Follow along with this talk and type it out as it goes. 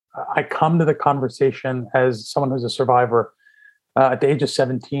I come to the conversation as someone who's a survivor. At the age of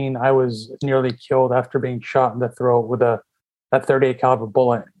 17, I was nearly killed after being shot in the throat with a 38 caliber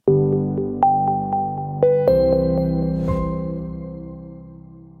bullet.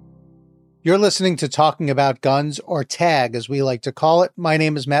 You're listening to Talking About Guns, or TAG, as we like to call it. My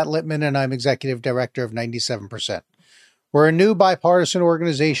name is Matt Littman, and I'm Executive Director of 97%. We're a new bipartisan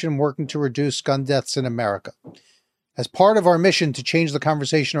organization working to reduce gun deaths in America. As part of our mission to change the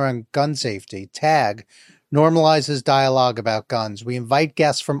conversation around gun safety, TAG normalizes dialogue about guns. We invite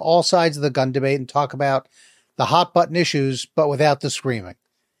guests from all sides of the gun debate and talk about the hot-button issues, but without the screaming.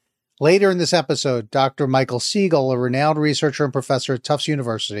 Later in this episode, Dr. Michael Siegel, a renowned researcher and professor at Tufts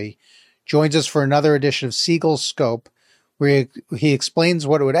University, joins us for another edition of Siegel's Scope, where he explains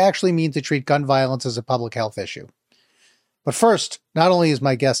what it would actually mean to treat gun violence as a public health issue. But first, not only is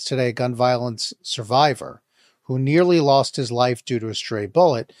my guest today a gun violence survivor who nearly lost his life due to a stray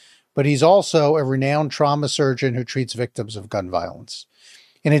bullet, but he's also a renowned trauma surgeon who treats victims of gun violence.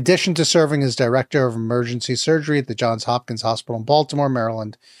 In addition to serving as director of emergency surgery at the Johns Hopkins Hospital in Baltimore,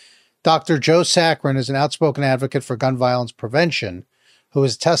 Maryland, Dr. Joe Sakran is an outspoken advocate for gun violence prevention who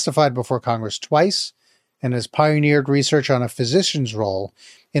has testified before Congress twice and has pioneered research on a physician's role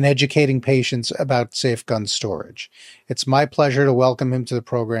in educating patients about safe gun storage. It's my pleasure to welcome him to the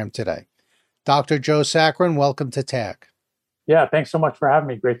program today. Dr. Joe Sakran, welcome to TAG. Yeah, thanks so much for having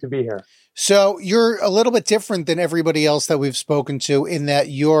me. Great to be here. So you're a little bit different than everybody else that we've spoken to in that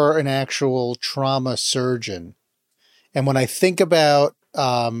you're an actual trauma surgeon. And when I think about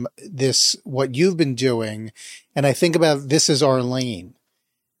what you've been doing, and I think about this is our lane,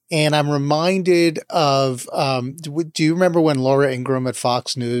 and I'm reminded of, do you remember when Laura Ingraham at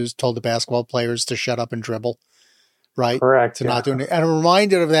Fox News told the basketball players to shut up and dribble? Right? Correct. To not doing it. And I'm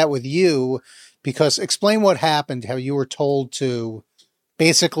reminded of that with you, because explain what happened, how you were told to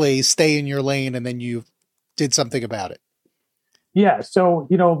basically stay in your lane and then you did something about it. Yeah. So,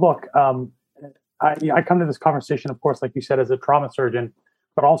 look, I come to this conversation, of course, like you said, as a trauma surgeon,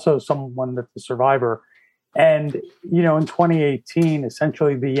 but also someone that's a survivor. And, in 2018,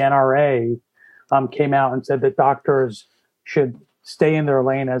 essentially the NRA came out and said that doctors should stay in their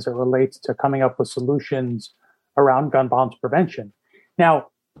lane as it relates to coming up with solutions around gun violence prevention. Now,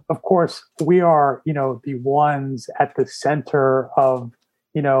 of course, we are, the ones at the center of,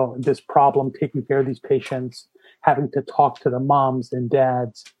 this problem, taking care of these patients, having to talk to the moms and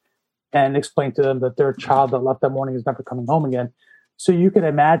dads and explain to them that their child that left that morning is never coming home again. So you can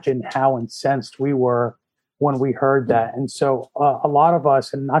imagine how incensed we were when we heard that. And so a lot of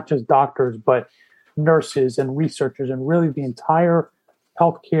us, and not just doctors, but nurses and researchers and really the entire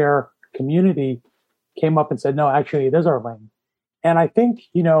healthcare community came up and said, no, actually, it is our lane. And I think,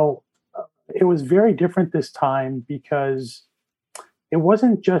 it was very different this time because it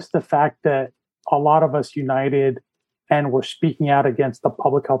wasn't just the fact that a lot of us united and were speaking out against the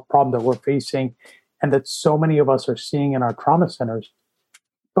public health problem that we're facing and that so many of us are seeing in our trauma centers.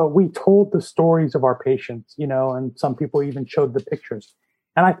 But we told the stories of our patients, and some people even showed the pictures.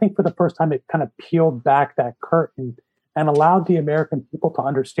 And I think for the first time, it kind of peeled back that curtain and allowed the American people to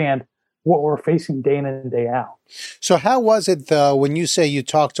understand what we're facing day in and day out. So how was it, though, when you say you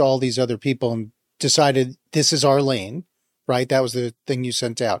talked to all these other people and decided this is our lane, right? That was the thing you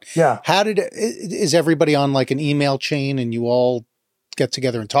sent out. Yeah. Is everybody on like an email chain and you all get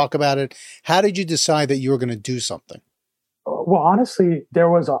together and talk about it? How did you decide that you were going to do something? Well, honestly, there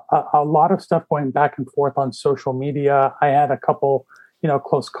was a lot of stuff going back and forth on social media. I had a couple,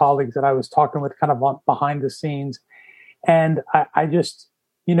 close colleagues that I was talking with kind of behind the scenes. And I just,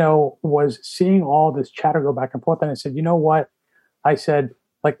 was seeing all this chatter go back and forth. And I said, you know what? I said,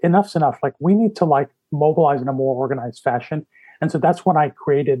 like, enough's enough. Like, we need to mobilize in a more organized fashion. And so that's when I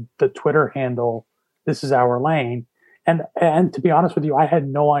created the Twitter handle, This Is Our Lane. And to be honest with you, I had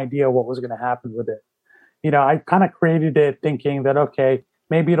no idea what was going to happen with it. I kind of created it thinking that, okay,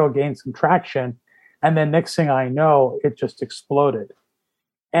 maybe it'll gain some traction. And then next thing I know, it just exploded.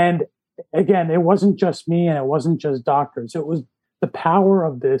 And again, it wasn't just me and it wasn't just doctors. It was the power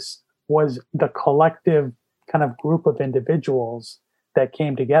of this was the collective kind of group of individuals that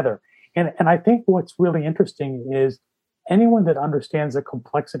came together. And I think what's really interesting is anyone that understands the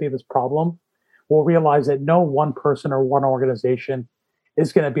complexity of this problem will realize that no one person or one organization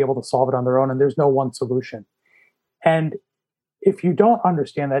is going to be able to solve it on their own, and there's no one solution. And if you don't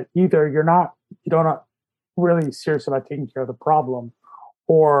understand that, either you're not really serious about taking care of the problem,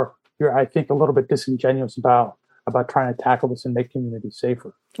 or you're, I think, a little bit disingenuous about trying to tackle this and make communities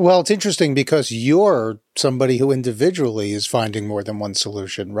safer. Well, it's interesting because you're somebody who individually is finding more than one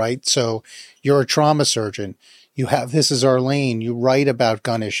solution, right? So you're a trauma surgeon. You have, this is our lane. You write about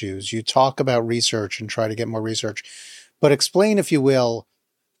gun issues. You talk about research and try to get more research. But explain, if you will,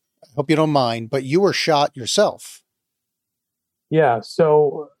 I hope you don't mind, but you were shot yourself. Yeah.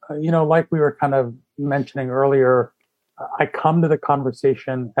 So, like we were kind of mentioning earlier, I come to the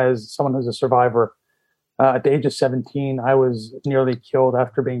conversation as someone who's a survivor. At the age of 17, I was nearly killed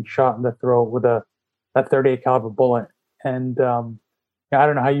after being shot in the throat with a 38 caliber bullet. And I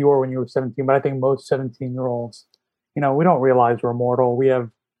don't know how you were when you were 17, but I think most 17-year-olds, we don't realize we're mortal. We have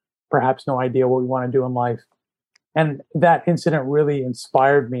perhaps no idea what we want to do in life. And that incident really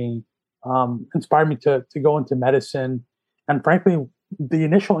inspired me to go into medicine. And frankly, the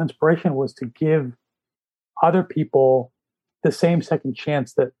initial inspiration was to give other people the same second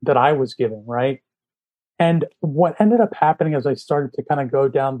chance that I was given, right? And what ended up happening as I started to kind of go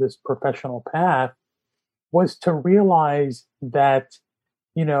down this professional path was to realize that,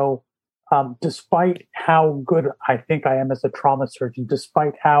 despite how good I think I am as a trauma surgeon,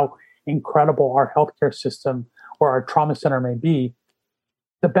 despite how incredible our healthcare system or our trauma center may be,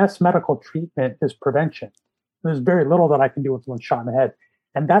 the best medical treatment is prevention. There's very little that I can do with one shot in the head.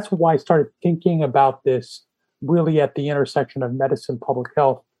 And that's why I started thinking about this really at the intersection of medicine, public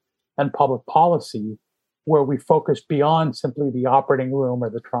health, and public policy, where we focus beyond simply the operating room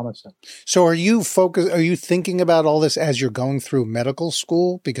or the trauma center. So are you thinking about all this as you're going through medical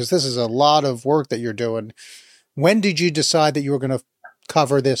school? Because this is a lot of work that you're doing. When did you decide that you were going to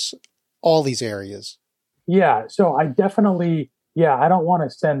cover all these areas? Yeah. So I definitely, I don't want to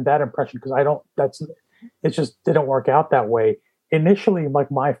send that impression because it just didn't work out that way. Initially,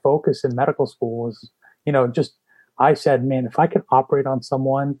 like my focus in medical school was, I said, man, if I could operate on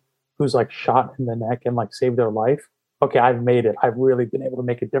someone who's like shot in the neck and like save their life, okay, I've made it. I've really been able to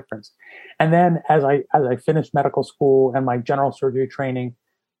make a difference. And then as I finished medical school and my general surgery training,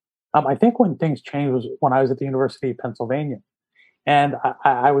 I think when things changed was when I was at the University of Pennsylvania. And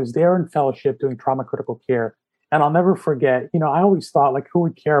I was there in fellowship doing trauma critical care. And I'll never forget, I always thought, like, who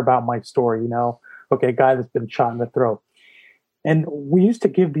would care about my story? Okay, a guy that's been shot in the throat. And we used to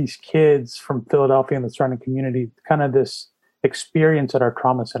give these kids from Philadelphia and the surrounding community kind of this experience at our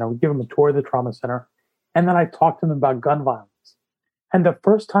trauma center. We give them a tour of the trauma center. And then I talked to them about gun violence. And the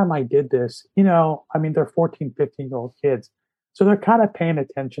first time I did this, they're 14, 15-year-old kids. So they're kind of paying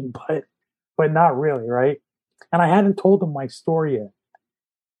attention, but not really, right? And I hadn't told them my story yet.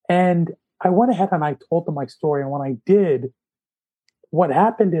 And I went ahead and I told them my story. And when I did, what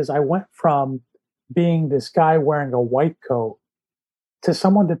happened is I went from being this guy wearing a white coat to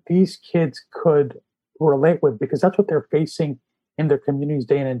someone that these kids could relate with, because that's what they're facing in their communities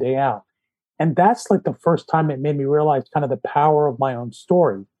day in and day out. And that's like the first time it made me realize kind of the power of my own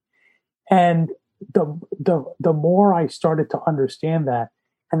story. And the more I started to understand that,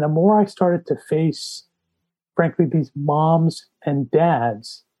 and the more I started to face, frankly, these moms and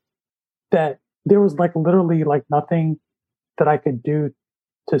dads, that there was like literally like nothing that I could do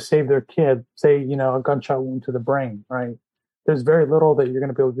to save their kid, say, a gunshot wound to the brain, right? There's very little that you're going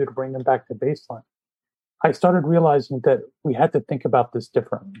to be able to do to bring them back to baseline. I started realizing that we had to think about this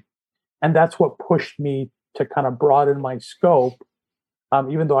differently. And that's what pushed me to kind of broaden my scope.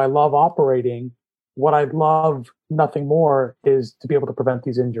 Even though I love operating, what I love nothing more is to be able to prevent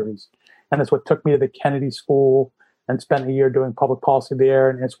these injuries. And that's what took me to the Kennedy School and spent a year doing public policy there.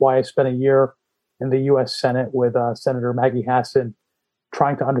 And it's why I spent a year in the U.S. Senate with Senator Maggie Hassan,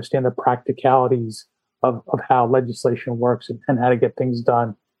 trying to understand the practicalities of how legislation works and how to get things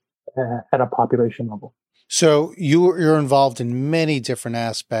done at a population level. So you're involved in many different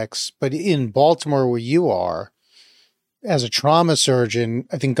aspects, but in Baltimore, where you are, as a trauma surgeon,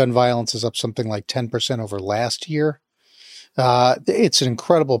 I think gun violence is up something like 10% over last year. It's an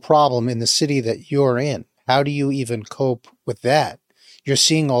incredible problem in the city that you're in. How do you even cope with that? You're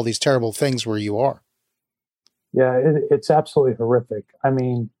seeing all these terrible things where you are. Yeah, it's absolutely horrific. I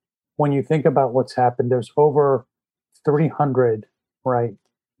mean, when you think about what's happened, there's over 300, right,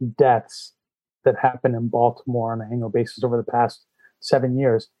 deaths that happen in Baltimore on an annual basis over the past 7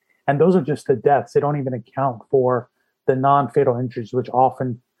 years. And those are just the deaths. They don't even account for the non-fatal injuries, which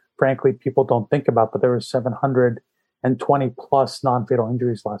often, frankly, people don't think about, but there were 720 plus non-fatal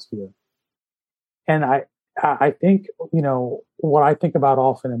injuries last year. And I think, what I think about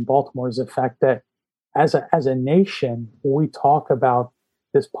often in Baltimore is the fact that as a nation, we talk about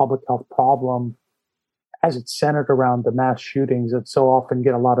this public health problem as it's centered around the mass shootings that so often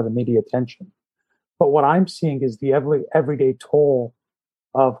get a lot of the media attention. But what I'm seeing is the everyday toll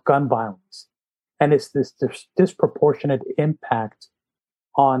of gun violence. And it's this disproportionate impact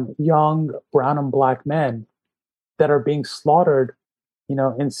on young brown and black men that are being slaughtered,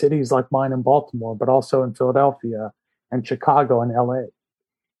 in cities like mine in Baltimore, but also in Philadelphia and Chicago and LA.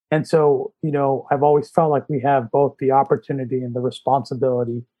 And so, I've always felt like we have both the opportunity and the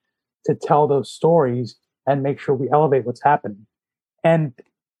responsibility to tell those stories and make sure we elevate what's happening and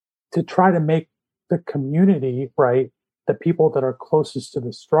to try to make the community, right, the people that are closest to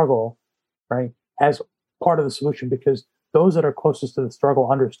the struggle, right, as part of the solution, because those that are closest to the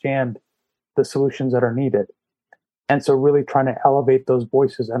struggle understand the solutions that are needed. And so really trying to elevate those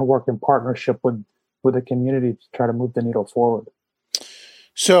voices and work in partnership with the community to try to move the needle forward.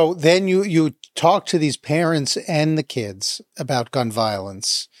 So then you talk to these parents and the kids about gun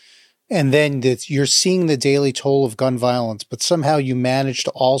violence, and then you're seeing the daily toll of gun violence, but somehow you manage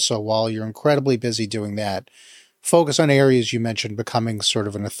to also, while you're incredibly busy doing that, focus on areas you mentioned becoming sort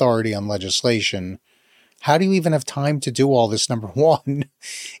of an authority on legislation. How do you even have time to do all this, number one?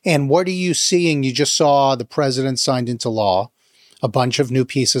 And what are you seeing? You just saw the president signed into law a bunch of new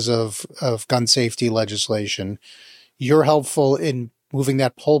pieces of gun safety legislation. You're helpful in moving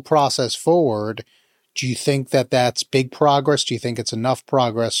that whole process forward. Do you think that that's big progress? Do you think it's enough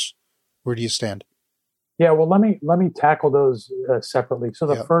progress? Where do you stand? Yeah, well, let me tackle those separately. So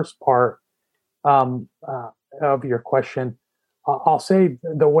the first part of your question, I'll say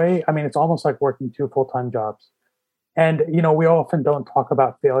the way, I mean, it's almost like working two full-time jobs. And, we often don't talk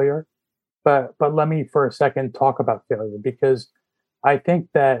about failure, but let me for a second talk about failure, because I think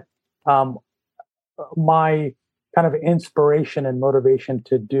that my kind of inspiration and motivation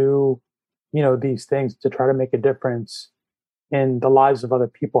to do, these things to try to make a difference in the lives of other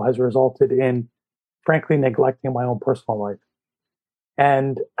people has resulted in, frankly, neglecting my own personal life.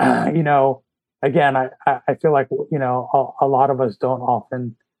 And, again, I feel like, a lot of us don't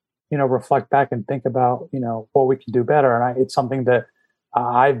often, reflect back and think about, what we can do better. And it's something that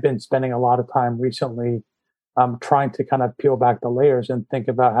I've been spending a lot of time recently trying to kind of peel back the layers and think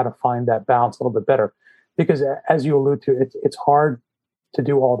about how to find that balance a little bit better. Because as you allude to, it's hard to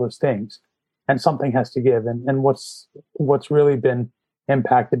do all those things, and something has to give. And what's really been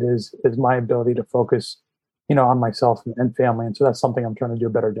impacted is my ability to focus, on myself and family. And so that's something I'm trying to do a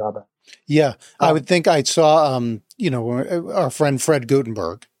better job at. Yeah. I would think I saw, our friend Fred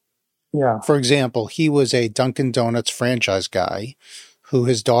Gutenberg. Yeah. For example, he was a Dunkin' Donuts franchise guy who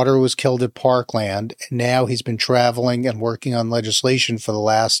his daughter was killed at Parkland. And now he's been traveling and working on legislation for the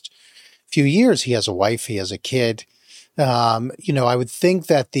last few years. He has a wife, he has a kid. I would think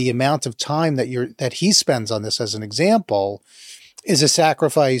that the amount of time that he spends on this, as an example, is a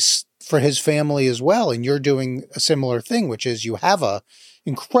sacrifice for his family as well. And you're doing a similar thing, which is you have a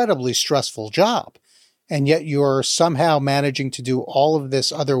incredibly stressful job, and yet you're somehow managing to do all of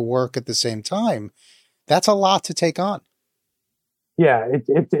this other work at the same time. That's a lot to take on. Yeah,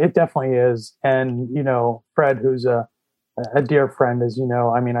 it definitely is. And, Fred, who's a dear friend, as you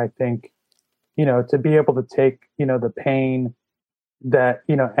know, I mean, I think, to be able to take, the pain that,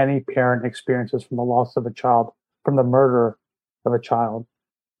 any parent experiences from the loss of a child, from the murder of a child.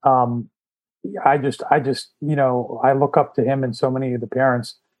 I just, I look up to him and so many of the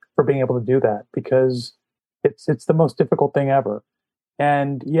parents for being able to do that, because it's the most difficult thing ever.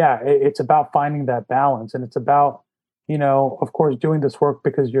 And yeah, it's about finding that balance, and it's about, of course, doing this work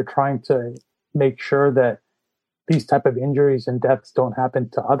because you're trying to make sure that these type of injuries and deaths don't happen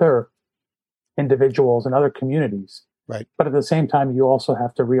to other individuals and other communities. Right. But at the same time, you also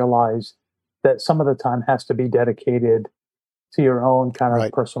have to realize that some of the time has to be dedicated to your own kind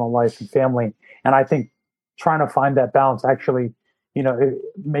of personal life and family. And I think trying to find that balance actually, it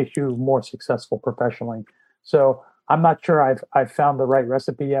makes you more successful professionally. So I'm not sure I've found the right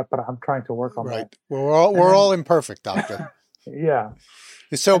recipe yet, but I'm trying to work on that. We're all imperfect, doctor. Yeah.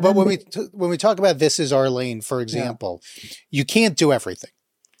 So, but when we talk about this is our lane, for example, you can't do everything.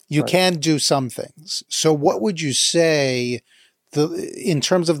 You can do some things. So what would you say in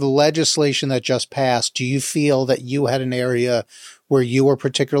terms of the legislation that just passed? Do you feel that you had an area where you were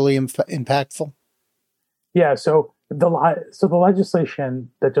particularly impactful? Yeah. So the legislation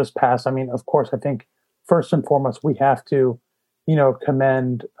that just passed, I mean, of course, I think first and foremost, we have to,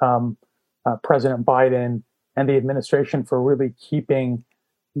 commend President Biden and the administration for really keeping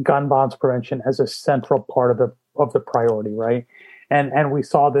gun violence prevention as a central part of the priority, right? And we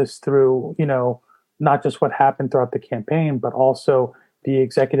saw this through, not just what happened throughout the campaign, but also the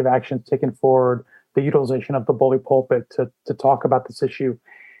executive actions taken forward, the utilization of the bully pulpit to talk about this issue.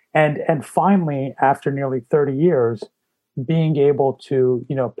 And finally, after nearly 30 years, being able to,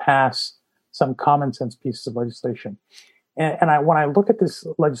 pass some common sense pieces of legislation. And when I look at this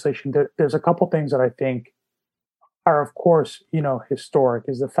legislation, there's a couple things that I think are, of course, historic,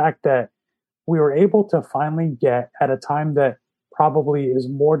 is the fact that we were able to finally get, at a time that probably is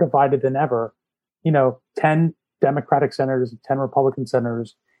more divided than ever. 10 Democratic senators and 10 Republican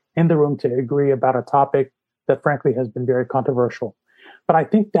senators in the room to agree about a topic that frankly has been very controversial. But I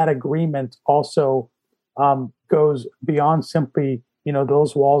think that agreement also goes beyond simply,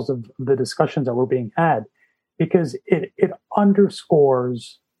 those walls of the discussions that were being had, because it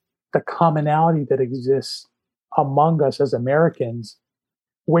underscores the commonality that exists among us as Americans,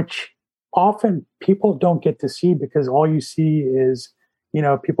 which often people don't get to see because all you see is,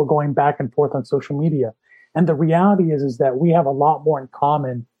 people going back and forth on social media. And the reality is that we have a lot more in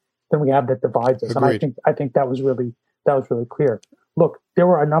common than we have that divides us. Agreed. And I think that was really clear. Look, there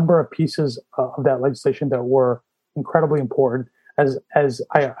were a number of pieces of that legislation that were incredibly important. As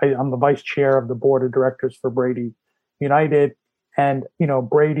I'm the vice chair of the board of directors for Brady United, and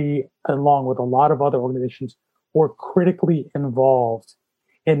Brady, along with a lot of other organizations, were critically involved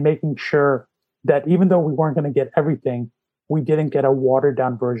in making sure that even though we weren't going to get everything, we didn't get a watered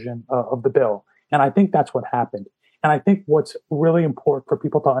down version of the bill. And I think that's what happened. And I think what's really important for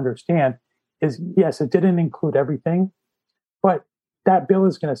people to understand is, yes, it didn't include everything, but that bill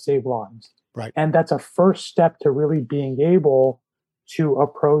is going to save lives. Right. And that's a first step to really being able to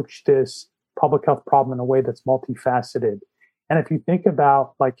approach this public health problem in a way that's multifaceted. And if you think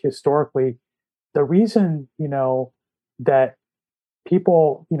about, like, historically, the reason, that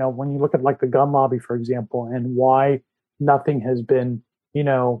people, when you look at like the gun lobby, for example, and why nothing has been,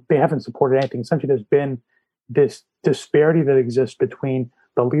 they haven't supported anything. Essentially, there's been this disparity that exists between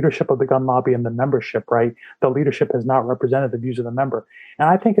the leadership of the gun lobby and the membership, right? The leadership has not represented the views of the member. And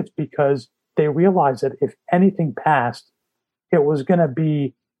I think it's because they realized that if anything passed, it was going to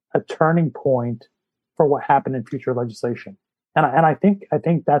be a turning point for what happened in future legislation. And I think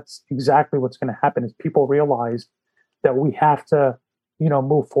that's exactly what's going to happen is people realize that we have to,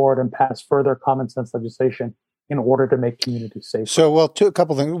 move forward and pass further common sense legislation in order to make communities safer. So, well, a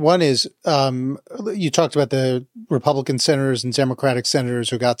couple things. One is you talked about the Republican senators and Democratic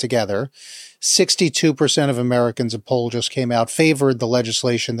senators who got together. 62% of Americans, a poll just came out, favored the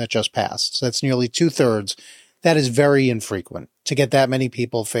legislation that just passed. So that's nearly 2/3. That is very infrequent to get that many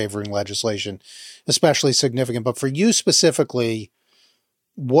people favoring legislation, especially significant. But for you specifically,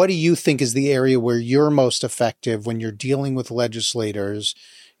 what do you think is the area where you're most effective when you're dealing with legislators?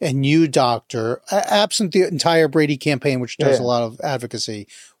 And you, doctor, absent the entire Brady campaign, which does a lot of advocacy,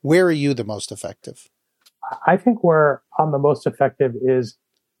 where are you the most effective? I think where I'm the most effective is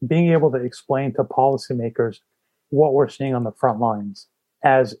being able to explain to policymakers what we're seeing on the front lines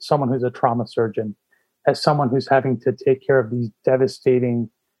as someone who's a trauma surgeon, as someone who's having to take care of these devastating,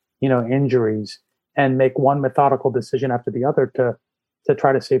 injuries and make one methodical decision after the other to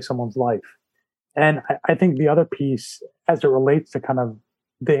try to save someone's life. And I think the other piece, as it relates to kind of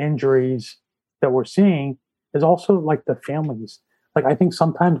the injuries that we're seeing, is also like the families. Like, I think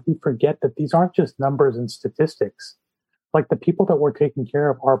sometimes we forget that these aren't just numbers and statistics. Like, the people that we're taking care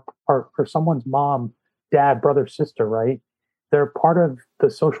of are someone's mom, dad, brother, sister, right? They're part of the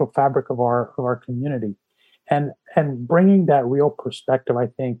social fabric of our community. And bringing that real perspective, I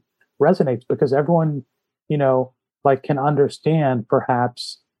think, resonates because everyone, can understand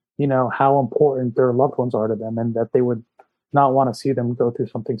perhaps, how important their loved ones are to them and that they would not want to see them go through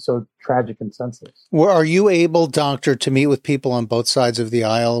something so tragic and senseless. Well, are you able, doctor, to meet with people on both sides of the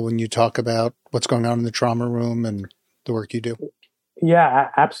aisle when you talk about what's going on in the trauma room and the work you do? Yeah,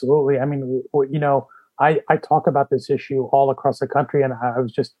 absolutely. I mean, I talk about this issue all across the country, and I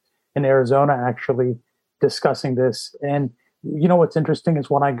was just in Arizona actually discussing this. And what's interesting is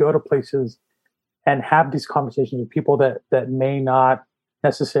when I go to places and have these conversations with people that may not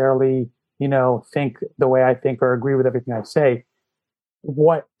necessarily think the way I think or agree with everything I say,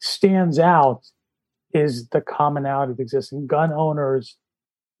 what stands out is the commonality that exists. And gun owners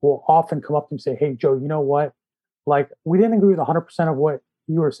will often come up to me and say, "Hey, Joe, you know what? Like, we didn't agree with 100% of what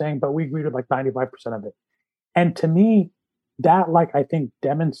you were saying, but we agreed with like 95% of it." And to me, that, I think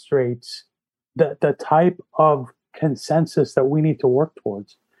demonstrates the type of consensus that we need to work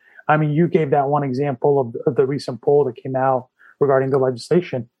towards. I mean, you gave that one example of the recent poll that came out regarding the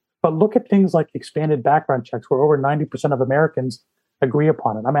legislation. But look at things like expanded background checks, where over 90% of Americans agree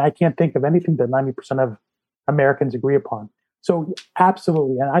upon it. I mean, I can't think of anything that 90% of Americans agree upon. So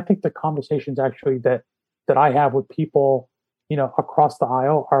absolutely. And I think the conversations actually that I have with people, across the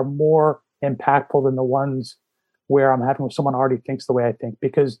aisle are more impactful than the ones where I'm having with someone who already thinks the way I think,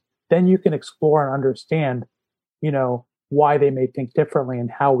 because then you can explore and understand, why they may think differently and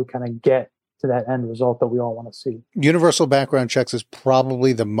how we kind of get to that end result that we all want to see. Universal background checks is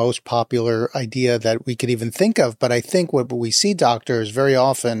probably the most popular idea that we could even think of. But I think what we see, doctor, is very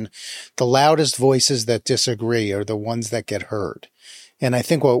often the loudest voices that disagree are the ones that get heard. And I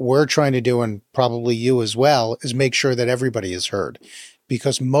think what we're trying to do, and probably you as well, is make sure that everybody is heard.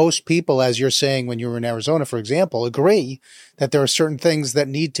 Because most people, as you're saying, when you were in Arizona, for example, agree that there are certain things that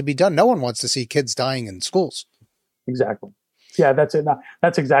need to be done. No one wants to see kids dying in schools. Exactly. Yeah, that's it.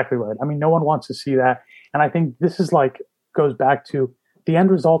 That's exactly right. I mean, no one wants to see that. And I think this is goes back to the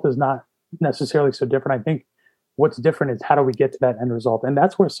end result is not necessarily so different. I think what's different is how do we get to that end result? And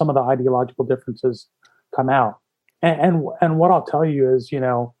that's where some of the ideological differences come out. And what I'll tell you is,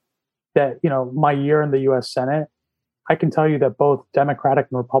 that, my year in the U.S. Senate, I can tell you that both Democratic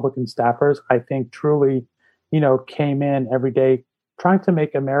and Republican staffers, I think truly, came in every day trying to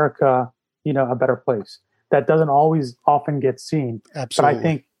make America, a better place. That doesn't always often get seen. Absolutely. But I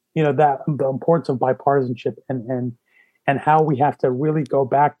think, that the importance of bipartisanship and how we have to really go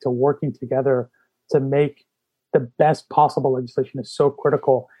back to working together to make the best possible legislation is so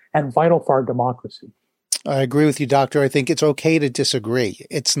critical and vital for our democracy. I agree with you, doctor. I think it's okay to disagree.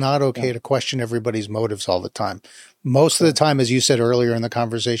 It's not okay to question everybody's motives all the time. Most of the time, as you said earlier in the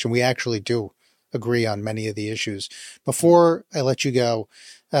conversation, we actually do agree on many of the issues. Before I let you go,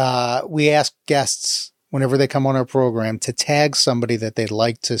 we ask guests whenever they come on our program to tag somebody that they'd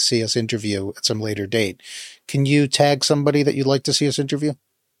like to see us interview at some later date. Can you tag somebody that you'd like to see us interview?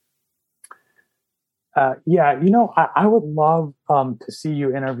 I would love to see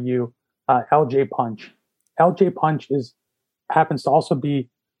you interview LJ Punch. LJ Punch happens to also be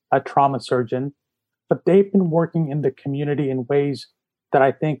a trauma surgeon, but they've been working in the community in ways that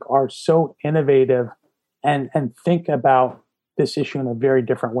I think are so innovative and think about this issue in a very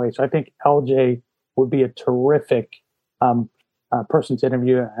different way. So I think LJ would be a terrific person to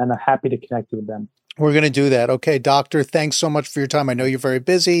interview, and I'm happy to connect you with them. We're going to do that. Okay, doctor, thanks so much for your time. I know you're very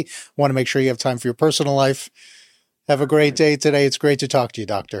busy. Want to make sure you have time for your personal life. Have a great day today. It's great to talk to you,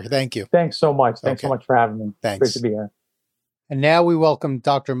 doctor. Thank you. Thanks so much. Thanks so much for having me. Thanks. Great to be here. And now we welcome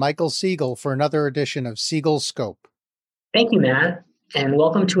Dr. Michael Siegel for another edition of Siegel Scope. Thank you, Matt, and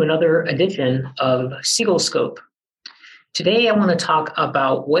welcome to another edition of Siegel Scope. Today, I want to talk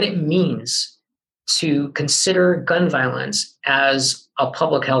about what it means to consider gun violence as a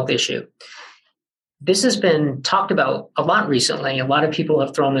public health issue. This has been talked about a lot recently. A lot of people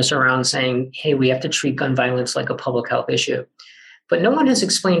have thrown this around saying, hey, we have to treat gun violence like a public health issue. But no one has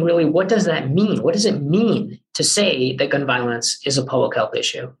explained really what does that mean? What does it mean to say that gun violence is a public health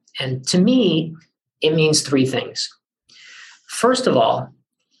issue? And to me, it means three things. First of all,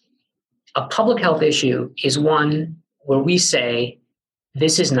 a public health issue is one where we say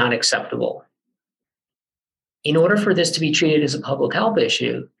this is not acceptable. In order for this to be treated as a public health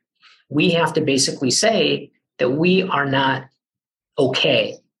issue, we have to basically say that we are not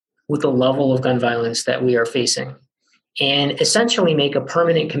okay with the level of gun violence that we are facing and essentially make a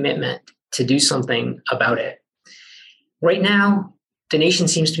permanent commitment to do something about it. Right now, the nation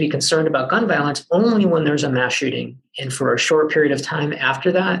seems to be concerned about gun violence only when there's a mass shooting. And for a short period of time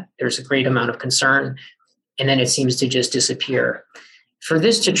after that, there's a great amount of concern, and then it seems to just disappear. For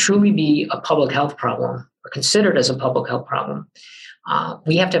this to truly be a public health problem, or considered as a public health problem,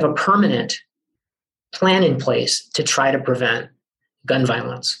 we have to have a permanent plan in place to try to prevent gun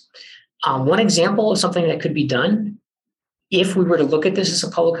violence. One example of something that could be done, if we were to look at this as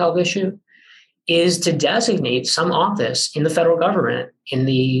a public health issue, is to designate some office in the federal government, in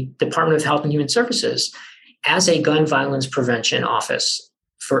the Department of Health and Human Services, as a gun violence prevention office.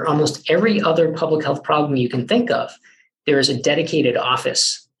 For almost every other public health problem you can think of, there is a dedicated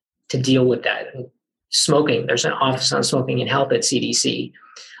office to deal with that. Smoking, there's an office on smoking and health at CDC.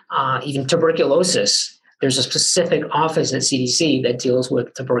 Even tuberculosis, there's a specific office at CDC that deals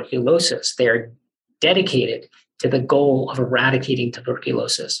with tuberculosis. They are dedicated to the goal of eradicating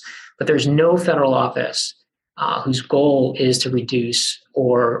tuberculosis. But there's no federal office whose goal is to reduce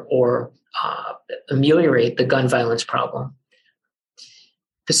or ameliorate the gun violence problem.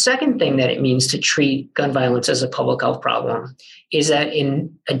 The second thing that it means to treat gun violence as a public health problem is that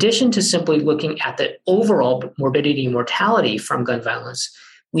in addition to simply looking at the overall morbidity and mortality from gun violence,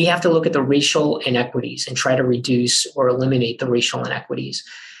 we have to look at the racial inequities and try to reduce or eliminate the racial inequities.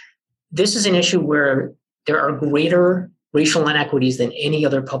 This is an issue where there are greater racial inequities than any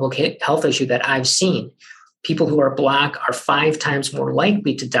other public health issue that I've seen. People who are Black are 5 times more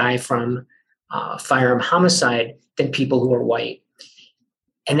likely to die from firearm homicide than people who are white.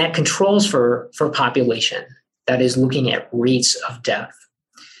 And that controls for population, that is looking at rates of death.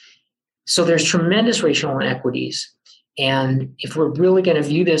 So there's tremendous racial inequities. And if we're really going to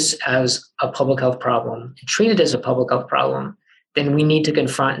view this as a public health problem and treat it as a public health problem, then we need to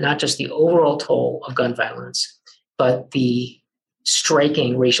confront not just the overall toll of gun violence, but the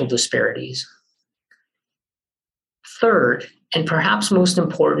striking racial disparities. Third, and perhaps most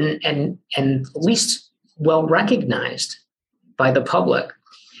important and least well recognized by the public,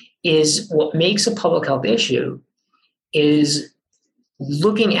 is what makes a public health issue is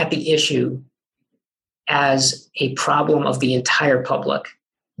looking at the issue as a problem of the entire public,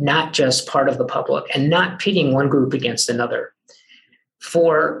 not just part of the public, and not pitting one group against another.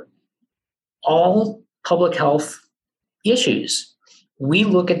 For all public health issues, we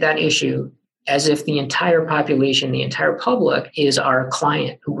look at that issue as if the entire population, the entire public, is our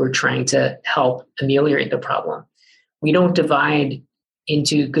client who we're trying to help ameliorate the problem. We don't divide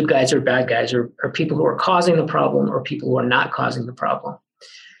into good guys or bad guys, or people who are causing the problem or people who are not causing the problem.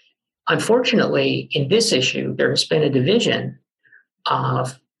 Unfortunately, in this issue, there has been a division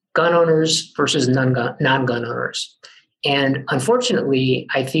of gun owners versus non-gun owners. And unfortunately,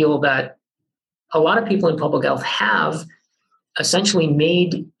 I feel that a lot of people in public health have essentially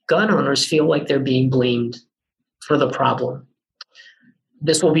made gun owners feel like they're being blamed for the problem.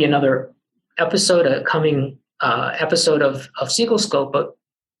 This will be another episode, a coming episode of Seagull Scope, but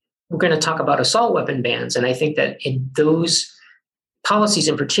we're going to talk about assault weapon bans. And I think that those policies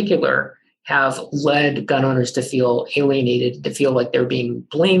in particular have led gun owners to feel alienated, to feel like they're being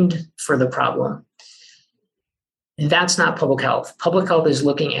blamed for the problem. That's not public health. Public health is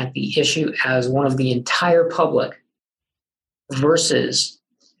looking at the issue as one of the entire public versus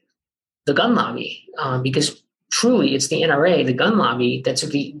the gun lobby, because truly it's the NRA, the gun lobby, that's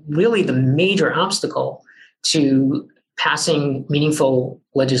really the major obstacle to passing meaningful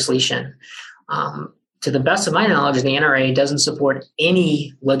legislation. To the best of my knowledge, the NRA doesn't support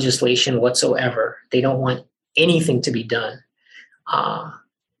any legislation whatsoever. They don't want anything to be done.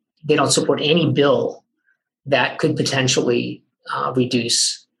 They don't support any bill that could potentially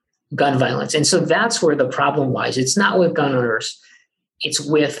reduce gun violence. And so that's where the problem lies. It's not with gun owners. It's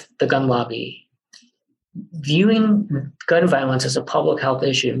with the gun lobby. Viewing gun violence as a public health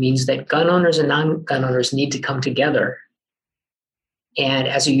issue means that gun owners and non-gun owners need to come together and,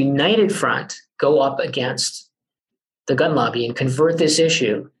 as a united front, go up against the gun lobby and convert this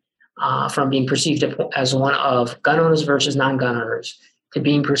issue from being perceived as one of gun owners versus non-gun owners to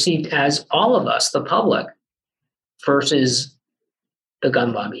being perceived as all of us, the public, versus the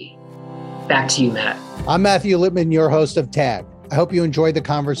gun lobby. Back to you, Matt. I'm Matthew Littman, your host of TAG. I hope you enjoyed the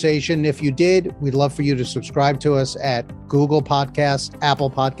conversation. If you did, we'd love for you to subscribe to us at Google Podcasts, Apple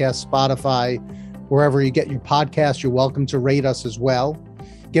Podcasts, Spotify, wherever you get your podcasts. You're welcome to rate us as well.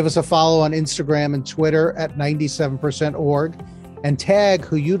 Give us a follow on Instagram and Twitter at 97%org, and tag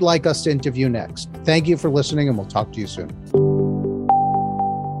who you'd like us to interview next. Thank you for listening, and we'll talk to you soon.